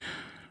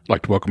I'd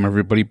like to welcome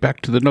everybody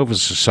back to the Nova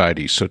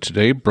Society. So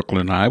today,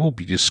 Brooklyn and I will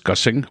be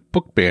discussing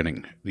book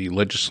banning, the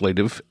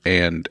legislative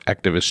and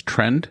activist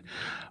trend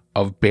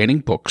of banning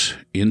books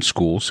in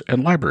schools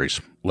and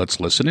libraries. Let's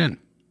listen in.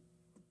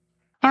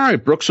 All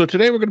right, Brooke. So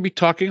today we're going to be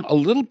talking a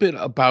little bit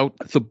about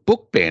the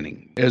book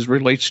banning as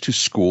relates to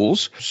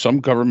schools. Some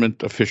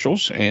government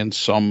officials and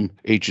some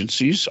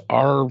agencies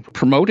are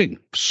promoting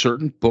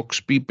certain books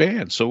be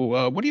banned.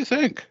 So what do you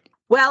think?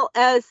 Well,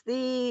 as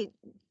the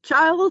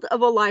child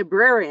of a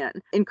librarian,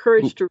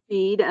 encouraged to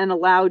read and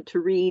allowed to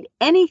read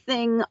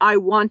anything I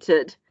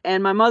wanted,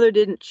 and my mother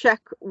didn't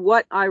check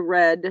what I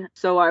read,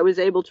 so I was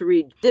able to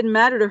read. Didn't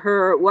matter to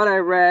her what I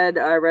read.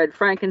 I read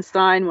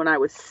Frankenstein when I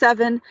was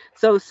 7,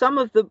 so some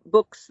of the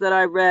books that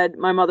I read,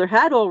 my mother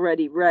had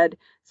already read.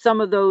 Some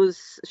of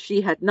those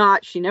she had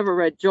not. She never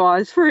read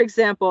Jaws, for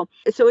example.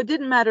 So it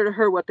didn't matter to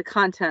her what the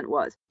content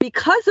was.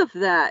 Because of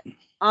that,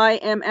 I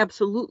am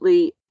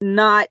absolutely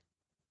not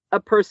a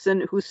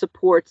person who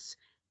supports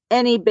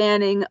any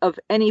banning of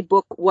any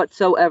book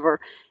whatsoever.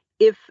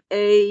 If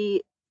a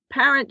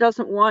parent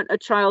doesn't want a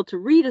child to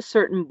read a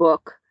certain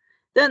book,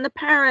 then the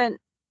parent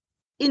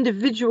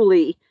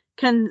individually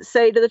can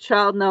say to the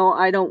child, no,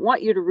 I don't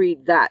want you to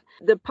read that.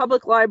 The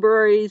public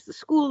libraries, the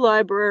school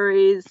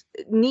libraries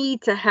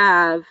need to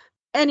have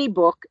any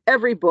book,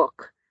 every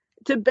book.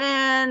 To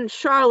ban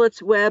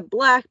Charlotte's Web,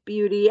 Black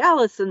Beauty,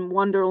 Alice in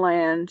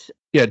Wonderland.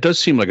 Yeah, it does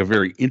seem like a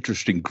very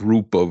interesting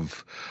group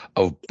of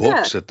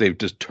books that they've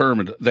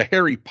determined. The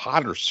Harry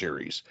Potter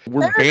series.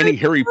 We're banning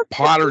Harry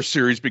Potter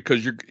series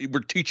because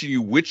we're teaching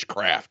you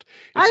witchcraft.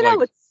 I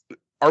know.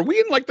 Are we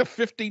in like the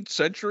 15th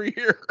century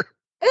here?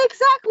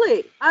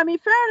 Exactly. I mean,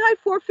 Fahrenheit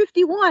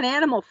 451,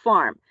 Animal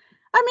Farm.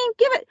 I mean,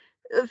 give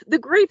it The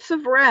Grapes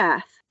of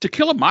Wrath. To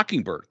Kill a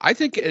Mockingbird. I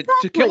think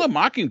To Kill a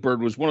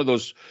Mockingbird was one of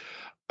those.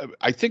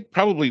 I think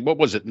probably, what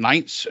was it,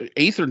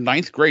 8th or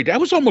 9th grade? That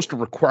was almost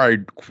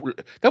that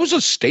was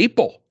a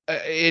staple.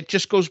 It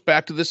just goes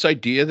back to this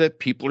idea that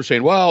people are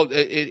saying, well,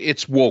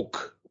 it's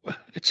woke.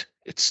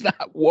 It's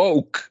not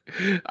woke.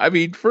 I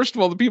mean, first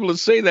of all, the people that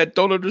say that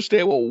don't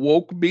understand what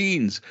woke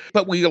means.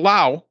 But we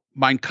allow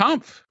Mein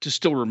Kampf to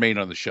still remain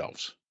on the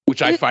shelves,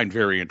 which I find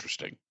very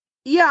interesting.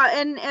 Yeah,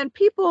 and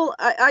people,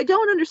 I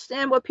don't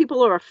understand what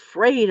people are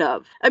afraid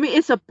of. I mean,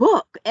 it's a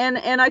book. And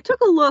I took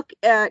a look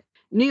at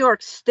New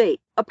York State.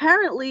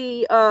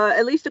 Apparently,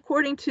 at least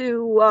according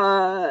to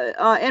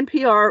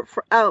NPR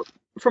out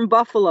from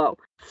Buffalo,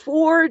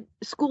 4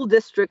 school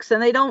districts,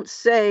 and they don't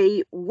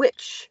say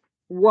which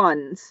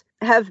ones,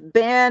 have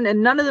banned,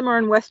 and none of them are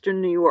in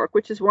Western New York,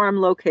 which is where I'm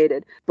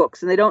located,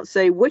 books, and they don't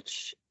say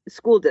which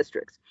school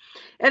districts.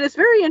 And it's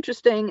very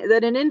interesting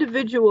that an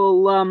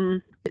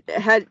individual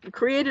had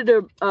created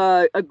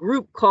a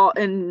group called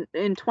in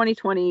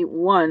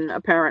 2021,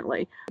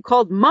 apparently,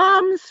 called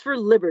Moms for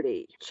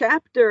Liberty,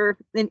 chapter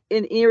in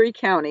Erie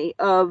County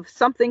of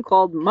something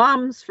called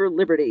Moms for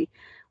Liberty,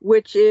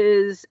 which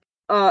is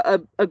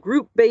a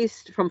group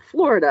based from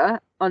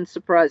Florida,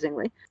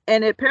 unsurprisingly.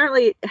 And it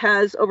apparently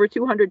has over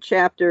 200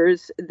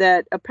 chapters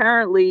that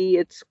apparently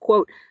it's,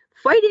 quote,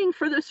 fighting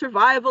for the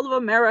survival of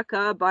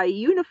America by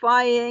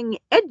unifying,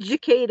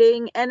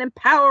 educating, and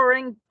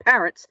empowering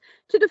parents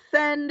to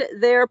defend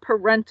their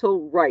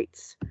parental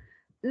rights.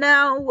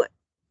 Now,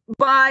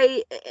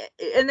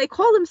 and they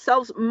call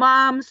themselves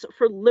Moms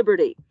for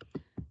Liberty.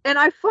 And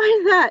I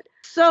find that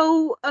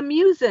so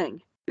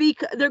amusing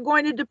because they're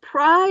going to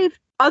deprive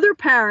other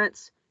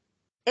parents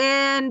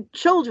and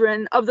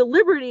children of the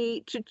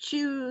liberty to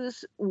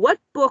choose what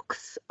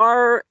books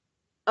are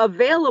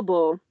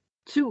available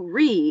to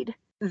read,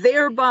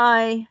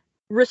 thereby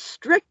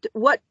restrict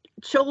what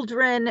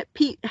children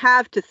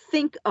have to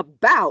think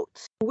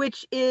about,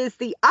 which is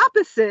the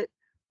opposite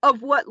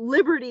of what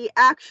liberty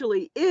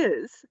actually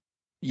is.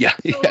 Yeah,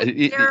 so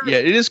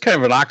it is kind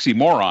of an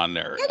oxymoron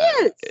there.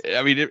 It is.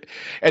 I mean,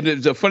 and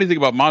the funny thing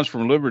about Moms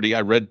for Liberty,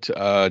 I read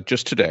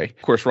just today.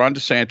 Of course, Ron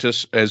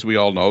DeSantis, as we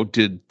all know,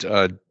 did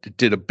a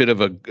bit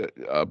of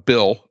a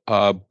bill,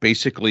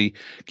 basically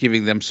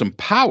giving them some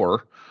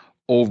power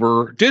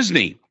over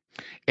Disney.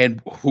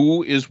 And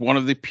who is one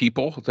of the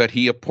people that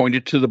he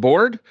appointed to the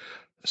board?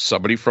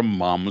 Somebody from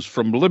Moms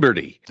from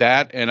Liberty.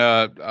 That and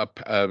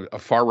a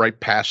far right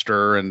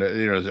pastor and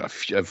a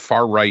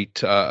far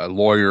right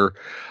lawyer.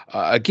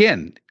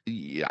 Again,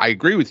 I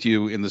agree with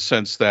you in the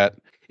sense that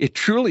it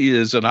truly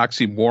is an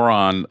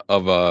oxymoron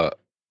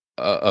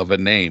of a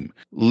name.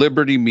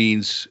 Liberty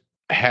means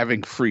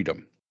having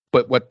freedom,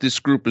 but what this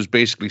group is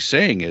basically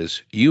saying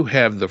is you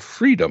have the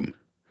freedom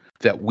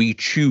that we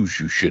choose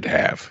you should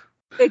have.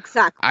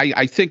 Exactly.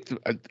 I think,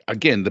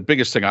 again, the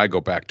biggest thing I go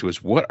back to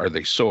is what are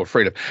they so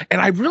afraid of? And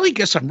I really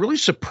guess I'm really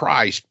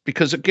surprised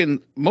because, again,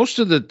 most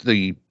of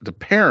the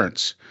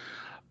parents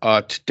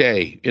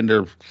today in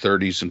their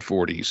 30s and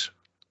 40s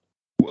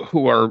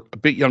who are a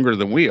bit younger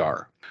than we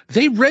are,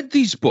 they read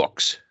these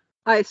books.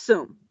 I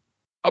assume.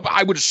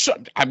 I would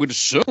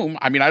assume.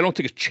 I mean, I don't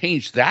think it's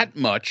changed that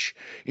much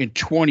in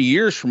 20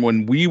 years from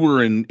when we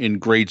were in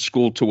grade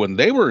school to when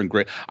they were in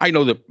grade. I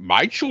know that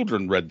my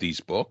children read these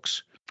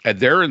books. And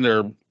they're in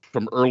their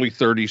from early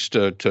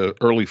 30s to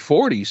early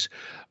 40s,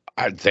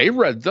 they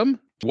read them.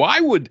 Why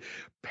would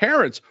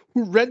parents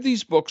who read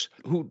these books,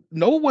 who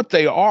know what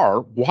they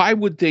are, why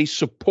would they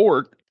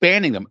support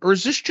banning them? Or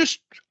is this just,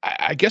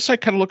 I guess I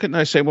kind of look at it and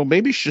I say, well,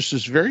 maybe it's just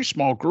this very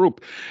small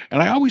group.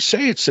 And I always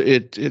say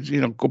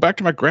go back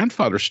to my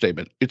grandfather's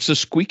statement. It's the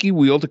squeaky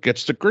wheel that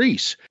gets the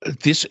grease.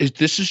 This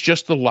is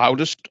just the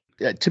loudest.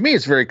 To me,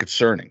 it's very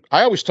concerning.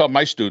 I always tell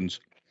my students,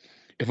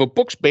 if a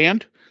book's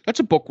banned, that's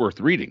a book worth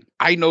reading.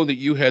 I know that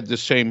you had the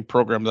same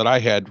program that I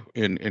had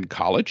in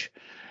college.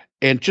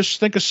 And just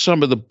think of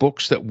some of the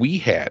books that we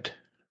had.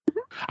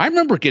 I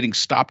remember getting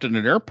stopped in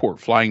an airport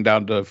flying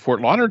down to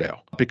Fort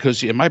Lauderdale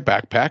because in my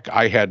backpack,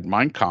 I had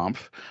Mein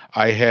Kampf.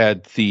 I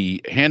had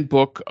the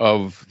handbook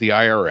of the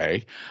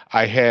IRA.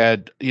 I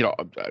had,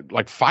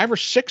 like 5 or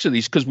 6 of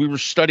these because we were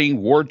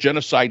studying war,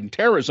 genocide, and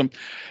terrorism.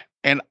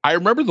 And I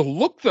remember the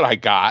look that I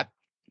got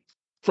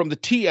from the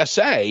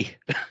TSA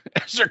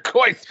as they're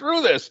going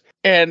through this.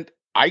 And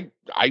I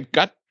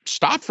got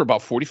stopped for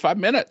about 45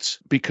 minutes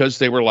because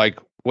they were like,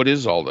 what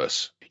is all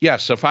this?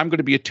 Yes, if I'm going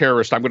to be a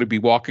terrorist, I'm going to be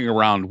walking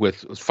around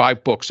with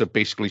 5 books that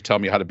basically tell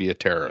me how to be a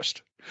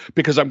terrorist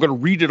because I'm going to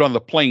read it on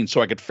the plane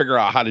so I could figure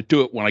out how to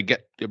do it when I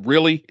get it.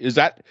 Really? Is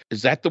that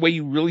the way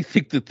you really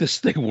think that this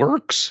thing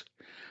works?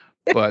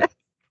 But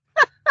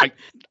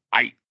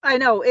I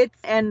know it's,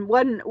 and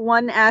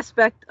one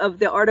aspect of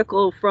the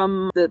article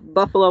from the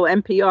Buffalo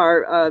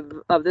NPR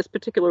of this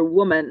particular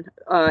woman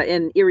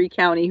in Erie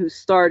County who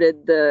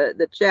started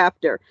the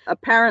chapter.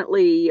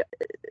 Apparently,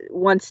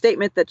 one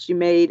statement that she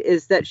made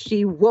is that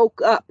she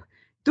woke up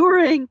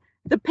during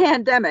the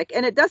pandemic,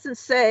 and it doesn't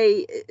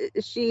say,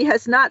 she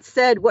has not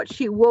said what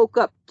she woke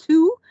up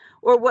to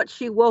or what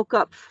she woke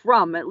up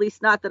from, at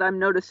least not that I'm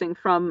noticing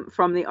from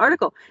the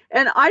article.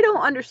 And I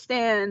don't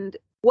understand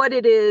what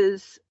it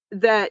is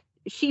that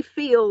she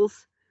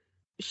feels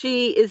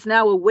she is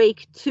now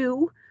awake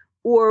to,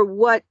 or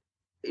what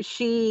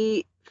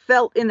she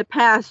felt in the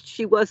past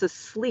she was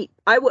asleep.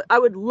 I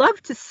would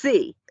love to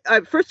see.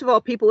 First of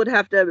all, people would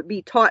have to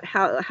be taught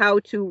how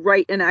to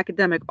write an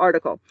academic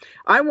article.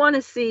 I want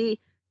to see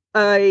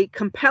a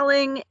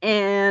compelling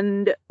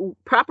and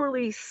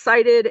properly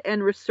cited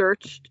and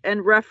researched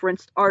and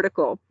referenced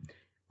article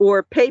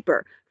or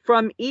paper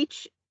from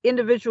each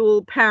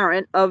individual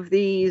parent of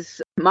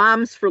these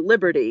Moms for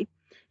Liberty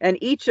and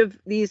each of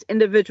these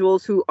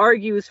individuals who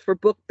argues for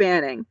book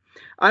banning.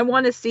 I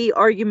want to see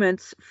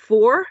arguments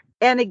for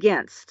and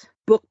against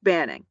book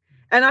banning.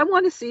 And I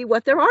want to see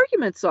what their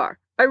arguments are.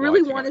 I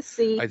really want to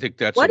see. I think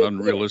that's an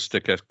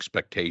unrealistic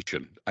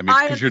expectation. I mean,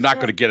 because you're not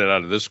going to get it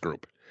out of this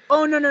group.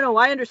 Oh, no.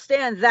 I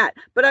understand that.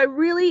 But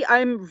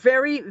I'm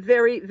very,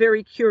 very,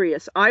 very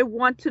curious. I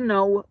want to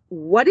know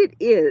what it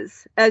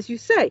is, as you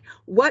say,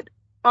 what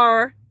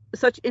are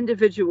such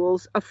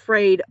individuals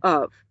afraid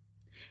of?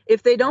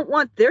 If they don't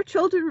want their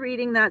children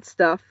reading that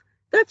stuff,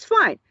 that's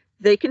fine.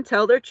 They can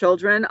tell their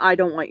children, I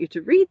don't want you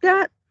to read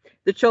that.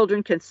 The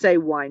children can say,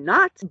 why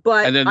not?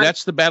 And then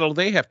that's the battle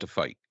they have to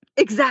fight.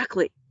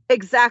 Exactly.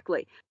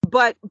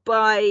 But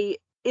by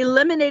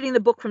eliminating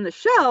the book from the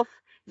shelf,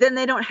 then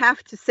they don't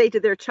have to say to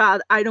their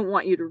child, I don't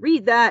want you to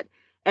read that.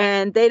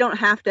 And they don't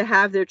have to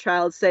have their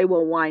child say,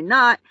 well, why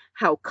not?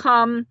 How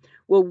come?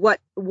 Well,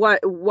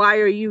 why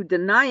are you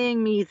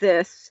denying me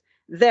this?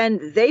 Then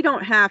they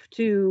don't have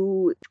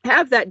to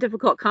have that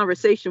difficult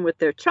conversation with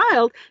their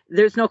child.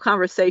 There's no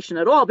conversation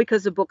at all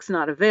because the book's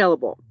not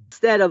available.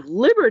 Instead of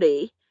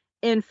liberty,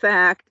 in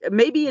fact,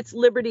 maybe it's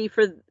liberty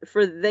for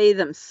they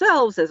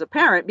themselves as a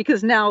parent,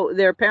 because now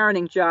their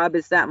parenting job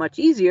is that much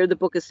easier. The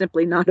book is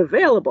simply not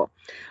available.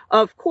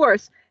 Of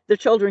course, the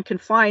children can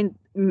find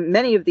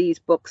many of these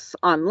books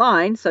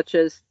online, such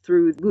as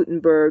through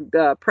Gutenberg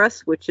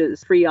Press, which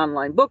is free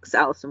online books,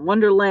 Alice in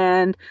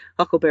Wonderland,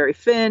 Huckleberry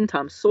Finn,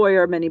 Tom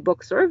Sawyer. Many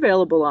books are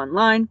available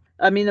online.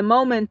 I mean, the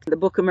moment the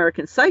book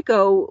American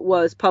Psycho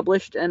was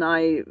published and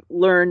I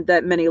learned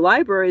that many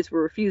libraries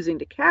were refusing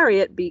to carry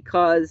it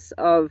because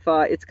of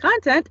its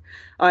content,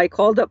 I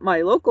called up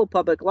my local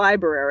public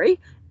library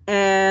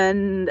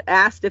and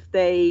asked if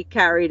they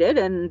carried it,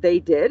 and they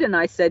did. And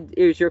I said,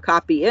 is your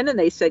copy in? And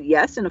they said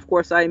yes. And of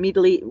course, I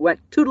immediately went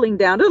tootling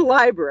down to the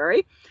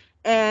library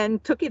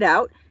and took it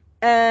out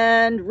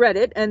and read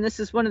it. And this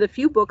is one of the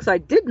few books I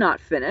did not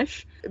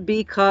finish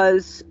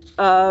because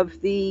of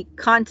the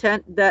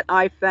content that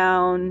I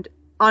found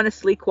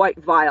honestly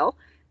quite vile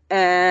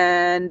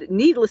and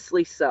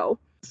needlessly so.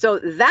 So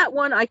that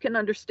one I can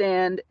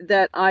understand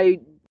that I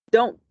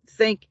don't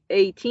think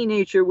a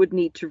teenager would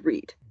need to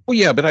read. Well,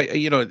 yeah, but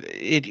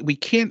we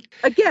can't.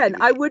 Again,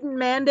 I wouldn't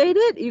mandate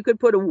it. You could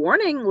put a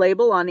warning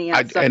label on the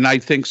outside. I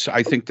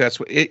think that's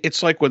what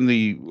it's like when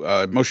the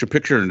motion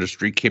picture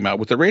industry came out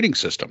with the rating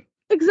system.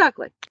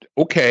 Exactly.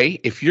 Okay,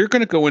 if you're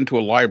going to go into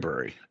a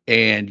library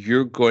and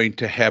you're going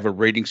to have a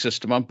rating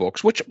system on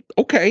books, which,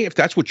 okay, if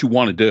that's what you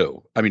want to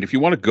do. I mean, if you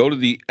want to go to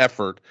the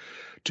effort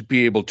to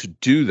be able to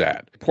do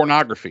that.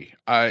 Pornography.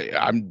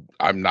 I'm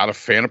not a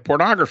fan of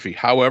pornography.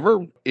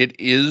 However, it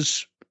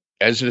is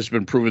as it has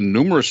been proven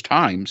numerous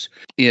times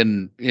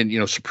in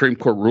Supreme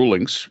Court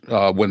rulings,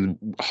 when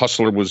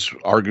Hustler was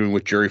arguing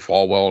with Jerry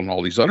Falwell and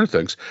all these other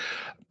things,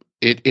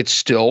 it's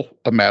still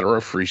a matter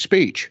of free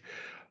speech.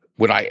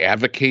 Would I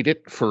advocate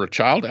it for a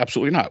child?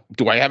 Absolutely not.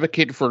 Do I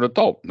advocate it for an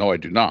adult? No, I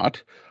do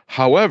not.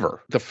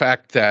 However, the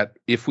fact that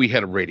if we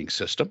had a rating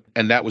system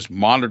and that was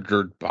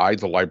monitored by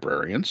the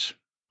librarians,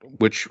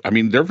 which, I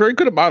mean, they're very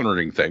good at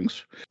monitoring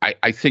things,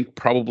 I think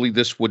probably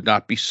this would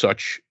not be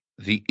such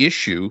the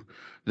issue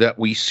that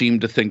we seem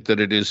to think that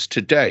it is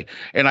today.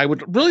 And I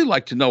would really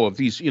like to know of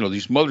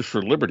these Mothers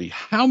for Liberty,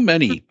 how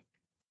many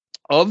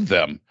of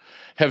them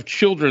have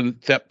children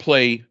that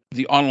play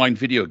the online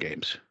video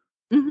games,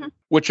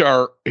 which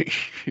are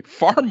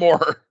far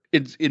more,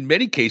 in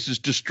many cases,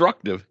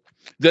 destructive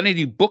than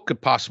any book could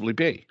possibly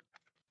be.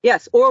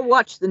 Yes, or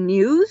watch the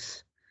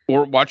news.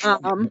 Or watch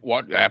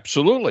what?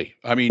 Absolutely.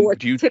 I mean,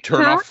 do you TikTok?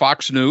 Turn off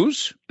Fox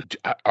News?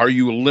 Are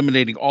you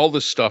eliminating all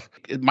this stuff?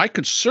 My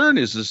concern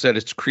is that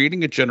it's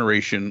creating a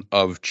generation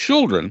of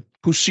children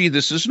who see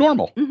this as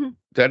normal.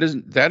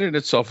 That in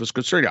itself is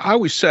concerning. I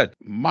always said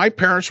my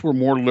parents were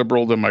more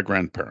liberal than my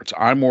grandparents.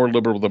 I'm more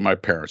liberal than my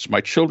parents.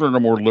 My children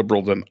are more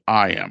liberal than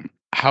I am.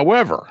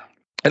 However,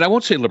 and I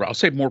won't say liberal, I'll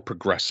say more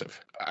progressive.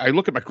 I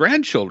look at my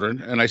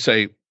grandchildren and I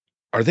say,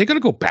 are they going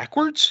to go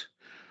backwards?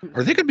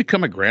 Are they going to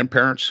become my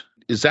grandparents?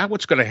 Is that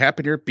what's going to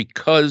happen here?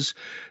 Because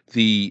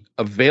the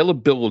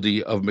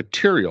availability of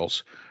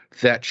materials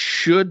that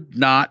should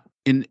not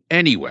in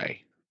any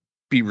way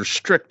be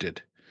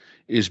restricted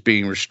is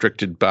being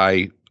restricted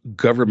by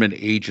government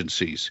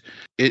agencies.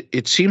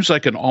 It seems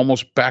like an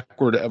almost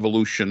backward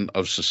evolution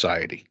of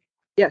society.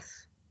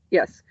 Yes.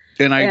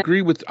 And I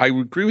agree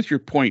with your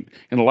point.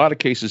 In a lot of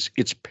cases,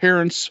 it's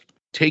parents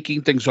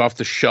taking things off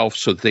the shelf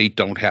so they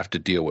don't have to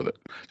deal with it.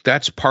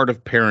 That's part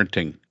of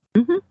parenting.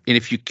 And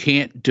if you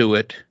can't do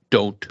it,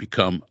 don't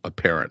become a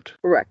parent.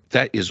 Correct.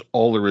 That is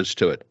all there is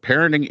to it.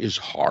 Parenting is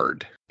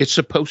hard. It's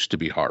supposed to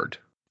be hard.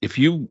 If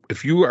you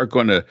are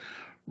going to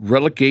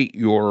relegate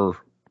your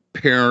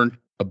parent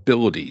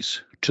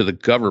abilities to the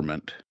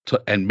government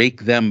and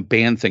make them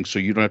ban things so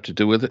you don't have to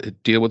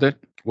deal with it,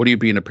 what are you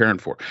being a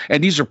parent for?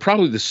 And these are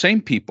probably the same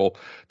people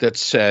that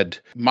said,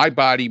 my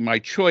body, my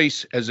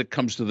choice as it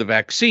comes to the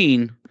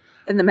vaccine.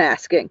 And the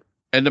masking,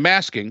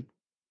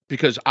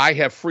 because I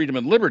have freedom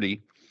and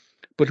liberty,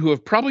 but who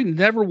have probably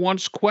never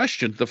once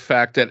questioned the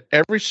fact that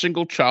every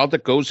single child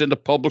that goes into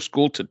public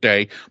school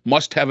today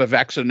must have a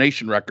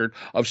vaccination record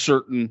of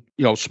certain,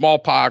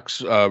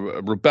 smallpox,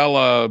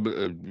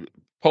 rubella,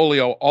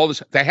 polio, all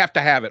this. They have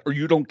to have it or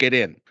you don't get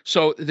in.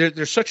 So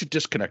there's such a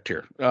disconnect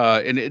here.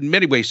 And in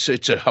many ways,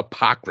 it's a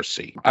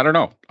hypocrisy. I don't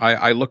know.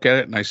 I look at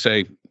it and I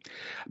say,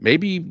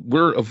 maybe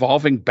we're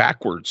evolving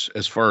backwards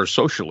as far as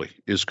socially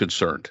is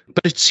concerned.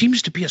 But it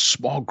seems to be a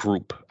small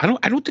group. I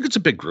don't think it's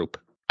a big group.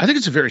 I think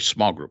it's a very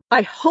small group.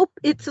 I hope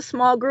it's a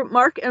small group,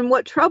 Mark. And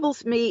what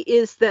troubles me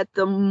is that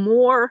the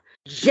more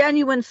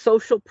genuine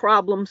social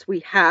problems we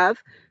have,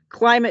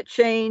 climate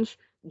change,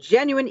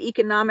 genuine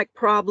economic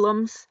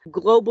problems,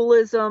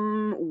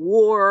 globalism,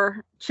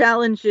 war,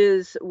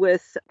 challenges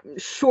with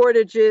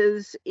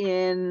shortages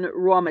in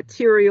raw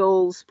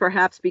materials,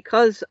 perhaps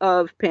because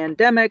of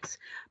pandemics,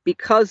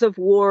 because of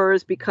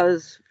wars,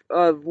 because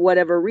of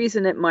whatever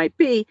reason it might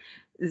be,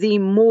 the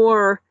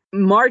more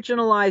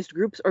marginalized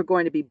groups are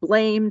going to be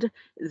blamed,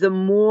 the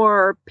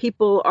more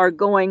people are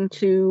going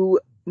to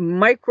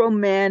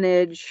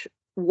micromanage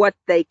what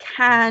they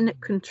can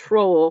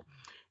control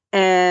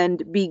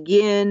and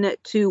begin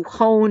to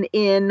hone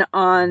in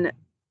on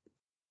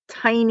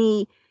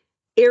tiny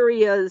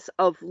areas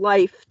of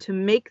life to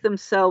make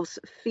themselves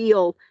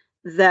feel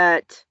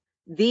that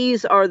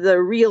these are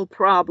the real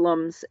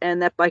problems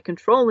and that by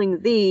controlling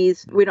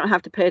these, we don't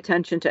have to pay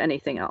attention to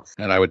anything else.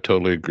 And I would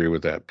totally agree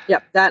with that.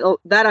 Yep,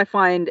 that I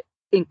find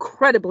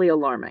incredibly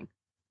alarming.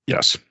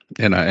 Yes,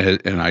 and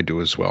I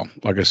do as well.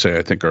 Like I say,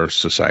 I think our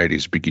society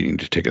is beginning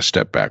to take a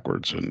step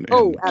backwards.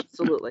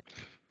 Absolutely.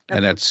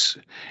 And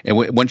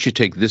once you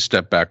take this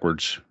step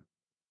backwards,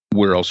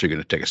 where else are you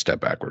going to take a step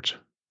backwards?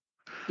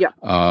 Yeah.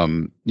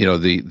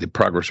 The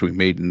progress we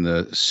made in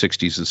the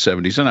 60s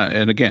and 70s,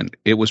 and again,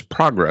 it was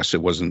progress.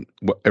 It wasn't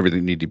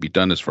everything needed to be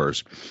done as far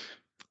as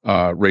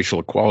racial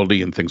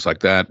equality and things like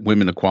that,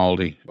 women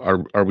equality.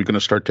 Are we going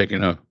to start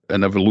taking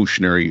an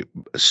evolutionary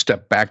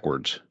step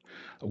backwards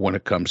when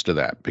it comes to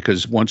that?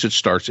 Because once it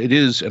starts, it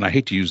is, and I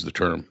hate to use the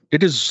term,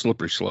 it is a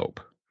slippery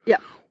slope. Yeah.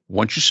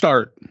 Once you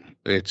start,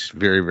 it's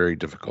very, very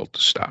difficult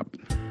to stop.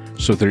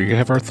 So there you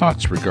have our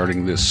thoughts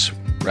regarding this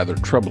rather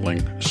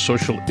troubling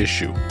social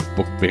issue,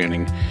 book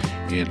banning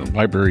in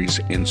libraries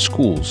and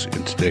schools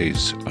in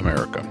today's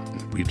America.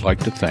 We'd like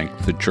to thank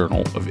the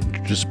Journal of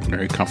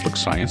Interdisciplinary Conflict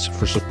Science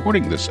for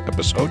supporting this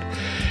episode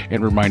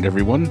and remind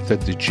everyone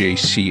that the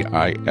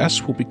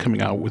JCIS will be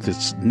coming out with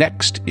its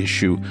next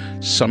issue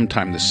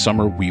sometime this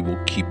summer. We will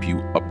keep you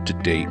up to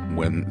date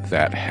when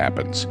that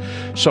happens.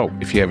 So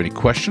if you have any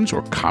questions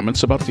or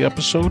comments about the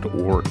episode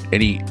or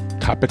any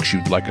topics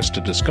you'd like us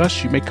to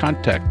discuss, you may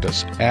contact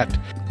us at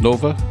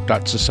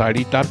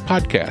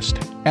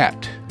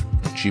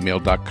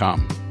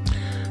nova.society.podcast@gmail.com.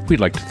 We'd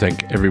like to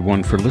thank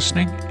everyone for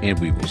listening, and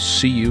we will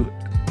see you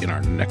in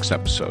our next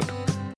episode.